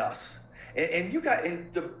than us. And you got,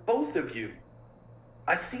 and the both of you,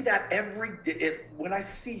 I see that when I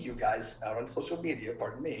see you guys out on social media,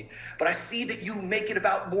 pardon me, but I see that you make it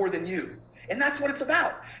about more than you. And that's what it's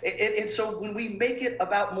about. And so when we make it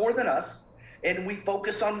about more than us, and we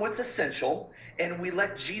focus on what's essential, and we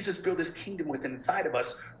let Jesus build his kingdom within inside of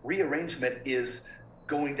us, rearrangement is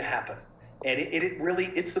going to happen. And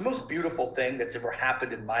it's the most beautiful thing that's ever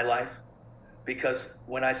happened in my life. Because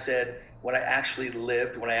when I actually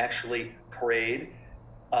prayed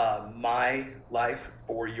my life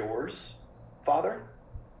for yours, Father,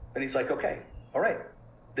 and he's like, okay, all right,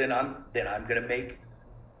 then I'm going to make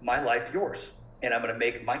my life yours, and I'm going to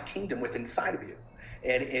make my kingdom within inside of you.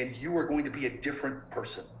 And you are going to be a different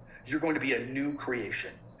person. You're going to be a new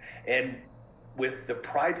creation. And with the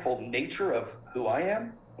prideful nature of who I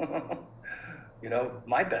am,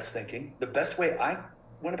 my best thinking, the best way I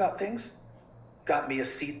went about things got me a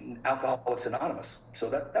seat in Alcoholics Anonymous. So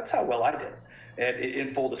that's how well I did, and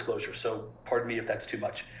in full disclosure. So pardon me if that's too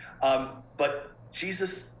much. But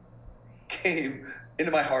Jesus came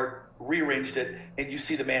into my heart, rearranged it, and you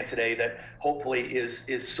see the man today that hopefully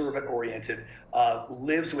is servant oriented,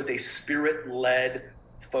 lives with a spirit-led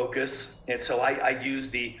focus. And so I use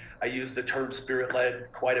the term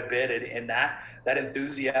spirit-led quite a bit, and that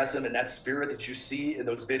enthusiasm and that spirit that you see in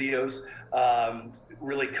those videos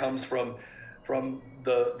really comes from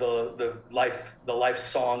the life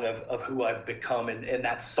song of who I've become, and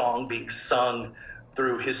that song being sung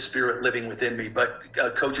through his spirit living within me. But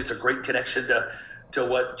Coach, it's a great connection to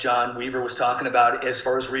what John Weaver was talking about as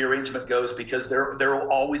far as rearrangement goes, because there will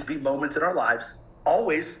always be moments in our lives,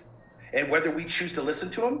 always, and whether we choose to listen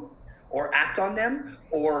to them or act on them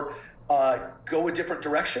or go a different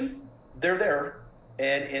direction, they're there,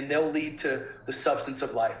 and they'll lead to the substance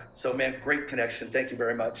of life. So, man, great connection. Thank you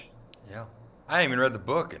very much. Yeah. I ain't even read the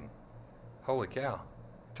book, and holy cow.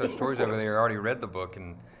 Coach Torrey's over there already read the book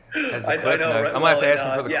and has the cliff notes. Right? I'm going to have to ask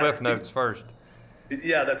him for the cliff notes first.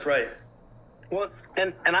 Yeah, that's right. Well,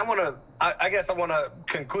 and I guess I want to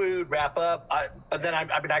conclude, wrap up. I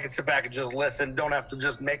can sit back and just listen. Don't have to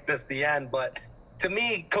just make this the end. But to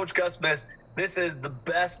me, Coach Gusmus, this is the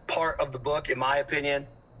best part of the book, in my opinion,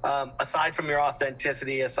 aside from your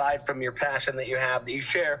authenticity, aside from your passion that you have, that you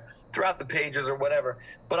share throughout the pages or whatever.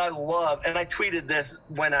 But I love, and I tweeted this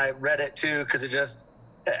when I read it too, because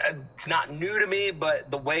it's not new to me, but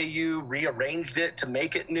the way you rearranged it to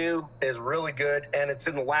make it new is really good. And it's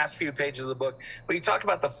in the last few pages of the book. But you talk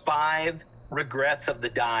about the 5 regrets of the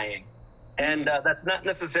dying. And that's not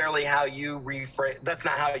necessarily how you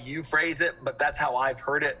phrase it, but that's how I've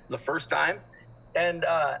heard it the first time. And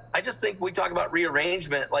I just think we talk about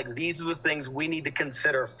rearrangement, like these are the things we need to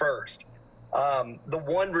consider first. The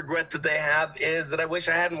one regret that they have is that I wish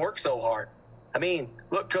I hadn't worked so hard. I mean,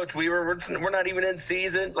 look, Coach Weaver, we're not even in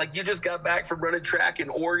season. Like, you just got back from running track in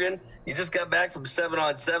Oregon. You just got back from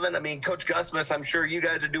 7-on-7. I mean, Coach Gusmus, I'm sure you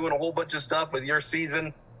guys are doing a whole bunch of stuff with your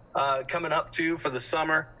season coming up too for the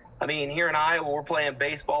summer. I mean, here in Iowa, we're playing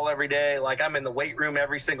baseball every day. Like, I'm in the weight room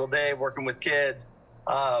every single day working with kids.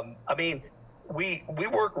 I mean, we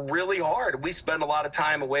work really hard. We spend a lot of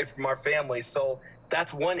time away from our families. So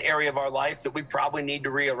that's one area of our life that we probably need to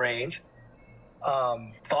rearrange.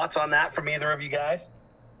 Thoughts on that from either of you guys?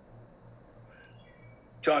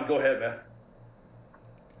 John, go ahead, man.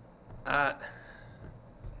 I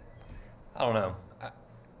don't know.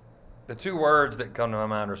 The 2 words that come to my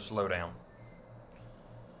mind are slow down.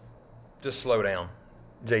 Just slow down,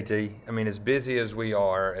 JT. I mean, as busy as we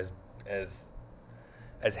are, as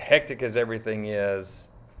hectic as everything is,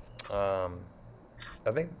 I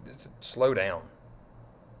think slow down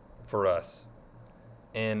for us.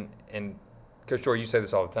 And Coach Torrey, you say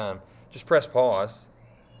this all the time. Just press pause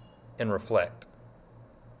and reflect.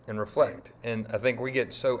 And I think we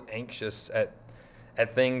get so anxious at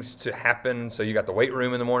things to happen. So you got the weight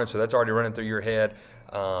room in the morning, so that's already running through your head.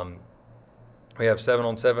 We have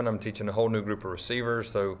 7-on-7. I'm teaching a whole new group of receivers.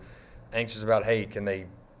 So anxious about, hey, can they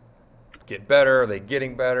get better? Are they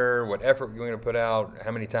getting better? What effort are we going to put out?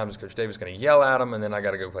 How many times is Coach Davis going to yell at them? And then I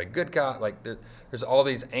got to go play good cop. Like, there's all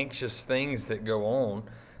these anxious things that go on.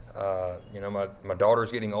 My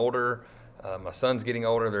daughter's getting older. My son's getting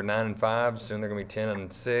older. They're 9 and 5. Soon they're going to be 10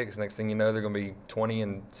 and 6. Next thing you know, they're going to be 20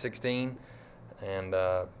 and 16. And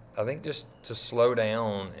I think just to slow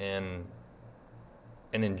down and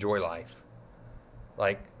enjoy life.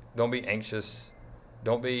 Like, don't be anxious.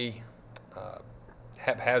 Don't be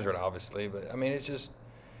haphazard, obviously. But, I mean, it's just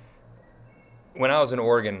 – when I was in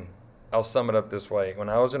Oregon, I'll sum it up this way. When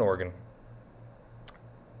I was in Oregon,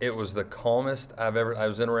 it was the calmest I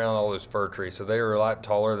was in around all those fir trees. So they were a lot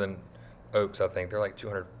taller than oaks, I think. They're like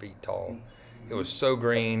 200 feet tall. It was so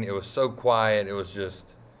green. It was so quiet. It was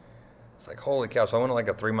just It's like, holy cow. So I went on like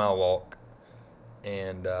a 3-mile walk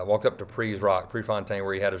and walked up to Prefontaine,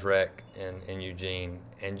 where he had his wreck in Eugene,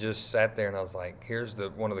 and just sat there, and I was like, here's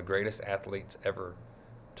one of the greatest athletes ever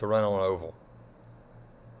to run on an oval.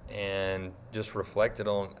 And just reflected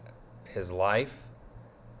on his life,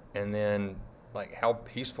 and then like how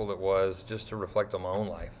peaceful it was just to reflect on my own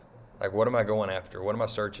life. Like, what am I going after? What am I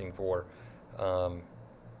searching for? I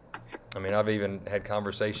mean, I've even had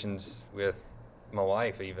conversations with my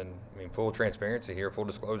wife, full transparency here, full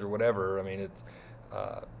disclosure, whatever. I mean, it's,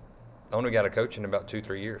 I only got a coach in about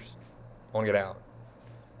 2-3 years. I want to get out.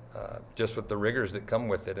 Just with the rigors that come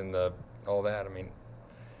with it and all that. I mean,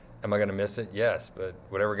 am I going to miss it? Yes, but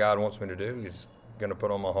whatever God wants me to do, He's going to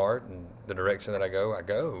put on my heart, and the direction that I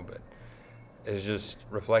go. But it's just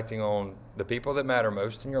reflecting on the people that matter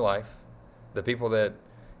most in your life, the people that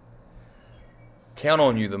count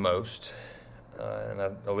on you the most, and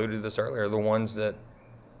I alluded to this earlier, the ones that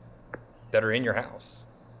are in your house.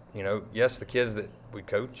 You know, yes, the kids that we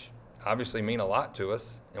coach obviously mean a lot to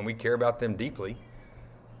us, and we care about them deeply,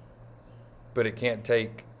 but it can't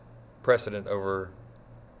take precedent over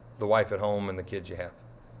the wife at home and the kids you have.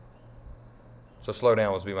 So slow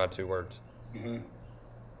down would be my 2 words. Mm-hmm.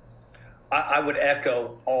 I would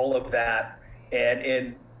echo all of that.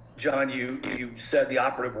 And John, you said the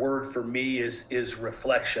operative word for me is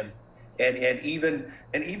reflection, and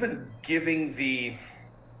even giving the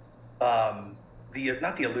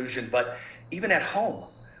not the illusion, but even at home,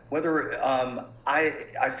 whether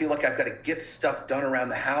I feel like I've got to get stuff done around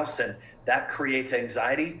the house, and that creates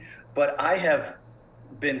anxiety. But I have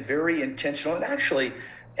been very intentional, and actually,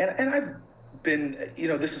 and I've been,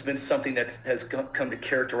 this has been something that has come to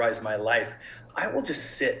characterize my life. I will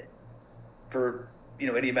just sit for,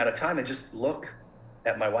 any amount of time and just look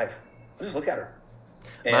at my wife. I'll just look at her.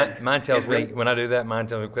 And, mine tells me, when I do that,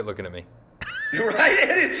 quit looking at me. Right,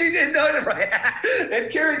 and she didn't know it, right? And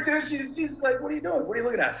Carrie too. She's like, "What are you doing? What are you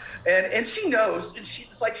looking at?" And she knows, and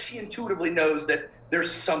she's like, she intuitively knows that there's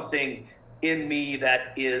something in me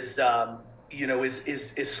that is,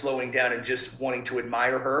 is slowing down and just wanting to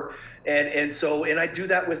admire her. And so I do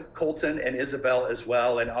that with Colton and Isabel as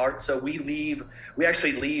well. And so we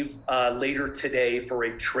actually leave later today for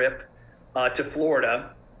a trip to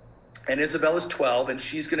Florida, and Isabel is 12, and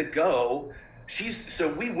she's going to go.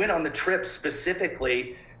 So we went on the trip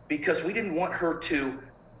specifically because we didn't want her to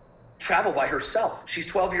travel by herself. She's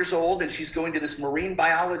 12 years old, and she's going to this marine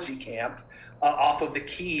biology camp off of the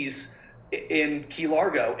Keys in Key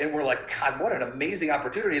Largo. And we're like, God, what an amazing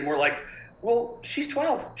opportunity. And we're like, well, she's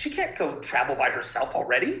 12. She can't go travel by herself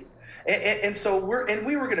already. And so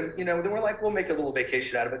we were going to, then we're like, we'll make a little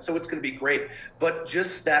vacation out of it. So it's going to be great. But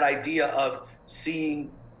just that idea of seeing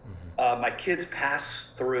my kids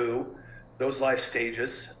pass through those life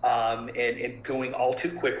stages and going all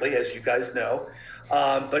too quickly, as you guys know,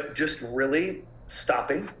 but just really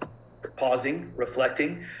stopping, pausing,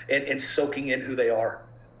 reflecting, and soaking in who they are.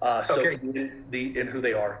 Soaking in who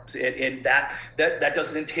they are, and that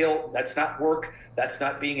doesn't entail. That's not work. That's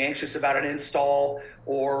not being anxious about an install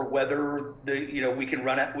or whether we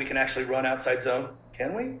can actually run outside zone.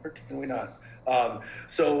 Can we or can we not?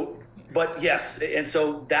 But yes, and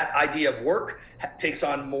so that idea of work takes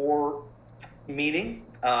on more meaning,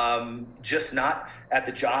 just not at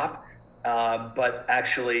the job, but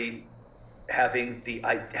actually having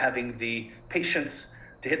the patience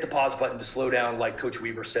to hit the pause button, to slow down, like Coach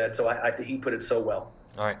Weaver said. So I think he put it so well.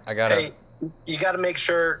 All right, I got it. You got to make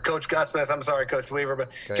sure, Coach Gusman, I'm sorry, Coach Weaver, but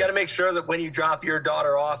you got to make sure that when you drop your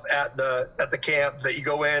daughter off at the camp, that you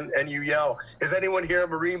go in and you yell, "Is anyone here a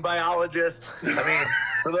marine biologist?" I mean,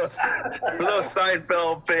 for those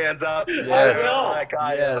Seinfeld fans out there,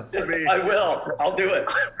 yes. I will. I'll do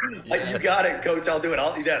it. You got it, Coach. I'll do it.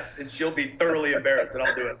 Yes, and she'll be thoroughly embarrassed, and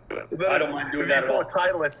I'll do it. I don't mind doing that at all.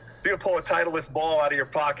 If you pull a Titleist ball out of your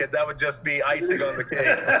pocket, that would just be icing on the cake.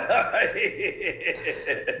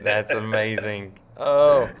 That's amazing.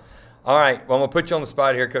 Oh, all right. Well, I'm going to put you on the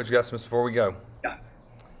spot here, Coach Gusman, before we go. Yeah.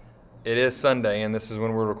 It is Sunday, and this is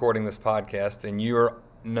when we're recording this podcast, and you are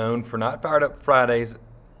known for not Fired Up Fridays,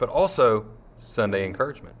 but also Sunday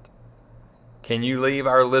encouragement. Can you leave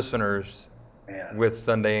our listeners with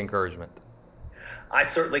Sunday encouragement? I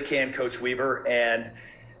certainly can, Coach Weaver, and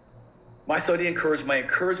my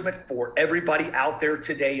encouragement for everybody out there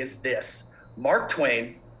today is this. Mark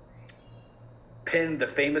Twain penned the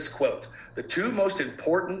famous quote, "The 2 most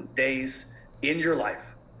important days in your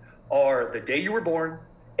life are the day you were born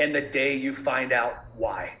and the day you find out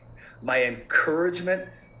why." My encouragement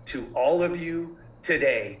to all of you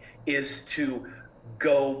today is to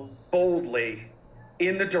go boldly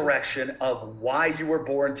in the direction of why you were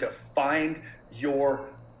born, to find your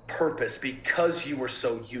purpose, because you were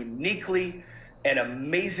so uniquely and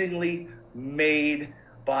amazingly made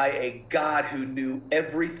by a God who knew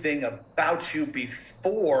everything about you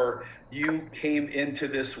before you came into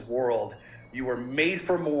this world. You were made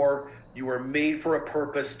for more. You were made for a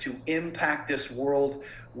purpose to impact this world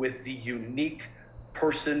with the unique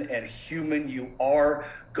person and human you are.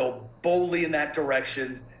 Go boldly in that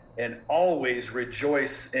direction and always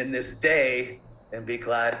rejoice in this day and be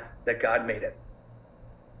glad that God made it.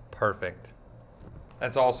 Perfect.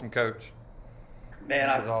 That's awesome, Coach. Man,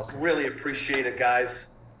 I really appreciate it, guys.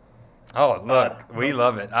 Oh, look, we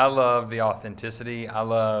love it. I love the authenticity. I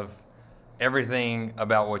love everything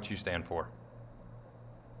about what you stand for.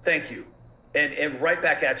 Thank you. And right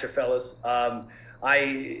back at you, fellas.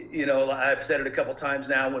 I've said it a couple times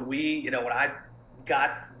now. When I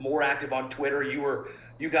got more active on Twitter,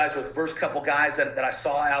 you guys were the first couple guys that I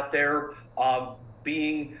saw out there,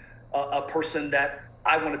 being a person that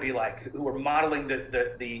I want to be like, who are modeling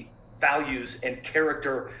the values and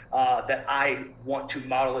character that I want to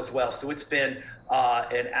model as well. So it's been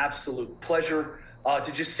an absolute pleasure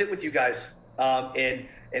to just sit with you guys and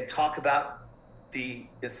talk about the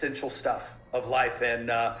essential stuff of life. And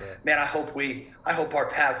man, I hope our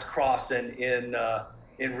paths cross in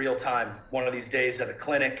real time one of these days at a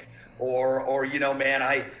clinic, or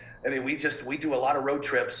man, we do a lot of road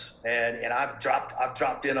trips, and I've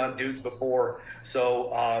dropped in on dudes before.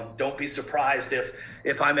 So don't be surprised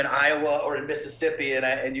if I'm in Iowa or in Mississippi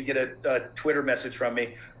and you get a Twitter message from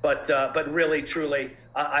me. But really, truly,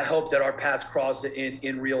 I hope that our paths cross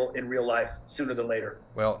in real life sooner than later.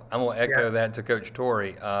 Well, I'm gonna echo that to Coach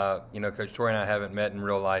Torrey. Coach Torrey and I haven't met in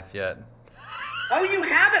real life yet. Oh, you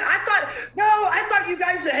haven't? I thought you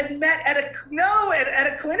guys had met at a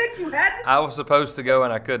clinic. You hadn't? I was supposed to go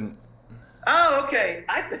and I couldn't. Oh, okay.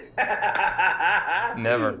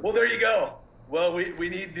 Never. Well, there you go. Well, we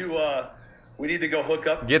need to go hook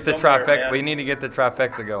up. Get the trifecta. Man. We need to get the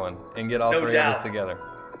trifecta going and get all three of us together.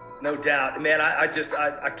 No doubt, man. I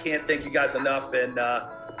can't thank you guys enough, and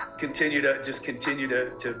continue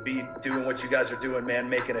to be doing what you guys are doing, man.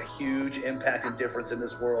 Making a huge impact and difference in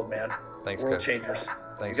this world, man. Thanks, world Coach. changers.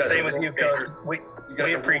 Thanks. Same with you, Coach. We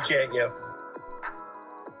appreciate you.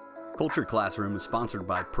 Culture Classroom is sponsored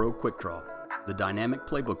by Pro Quick Draw, the dynamic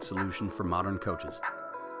playbook solution for modern coaches.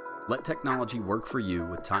 Let technology work for you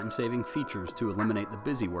with time-saving features to eliminate the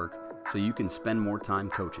busy work so you can spend more time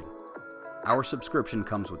coaching. Our subscription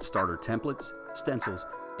comes with starter templates, stencils,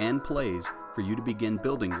 and plays for you to begin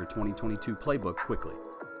building your 2022 playbook quickly.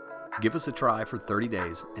 Give us a try for 30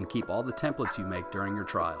 days and keep all the templates you make during your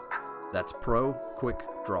trial. That's Pro Quick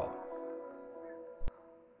Draw.